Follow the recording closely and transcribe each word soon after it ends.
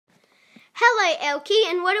Hello, Elkie,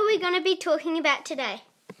 and what are we going to be talking about today?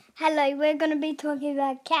 Hello, we're going to be talking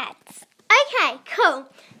about cats. Okay, cool.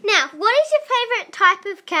 Now, what is your favourite type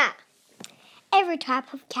of cat? Every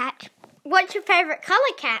type of cat. What's your favourite colour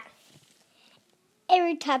cat?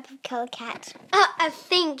 Every type of colour cat. Oh, I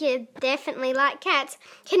think you definitely like cats.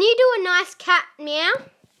 Can you do a nice cat meow?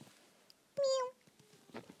 Meow.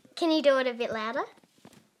 Can you do it a bit louder?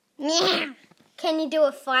 Meow. Can you do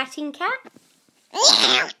a fighting cat?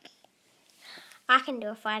 Meow. I can do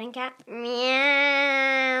a fighting cat.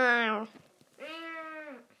 Meow.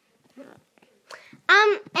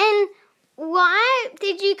 And why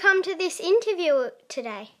did you come to this interview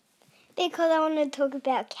today? Because I want to talk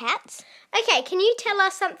about cats. Okay, can you tell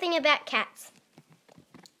us something about cats?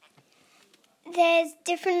 There's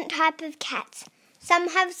different type of cats. Some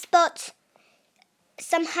have spots,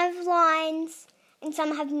 some have lines, and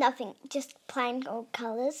some have nothing, just plain old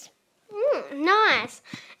colours. Nice.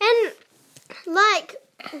 And,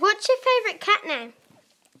 what's your favourite cat name?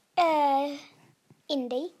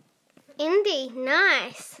 Indy. Indy,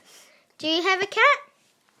 nice. Do you have a cat?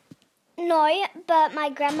 No, but my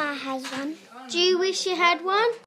grandma has one. Do you wish you had one?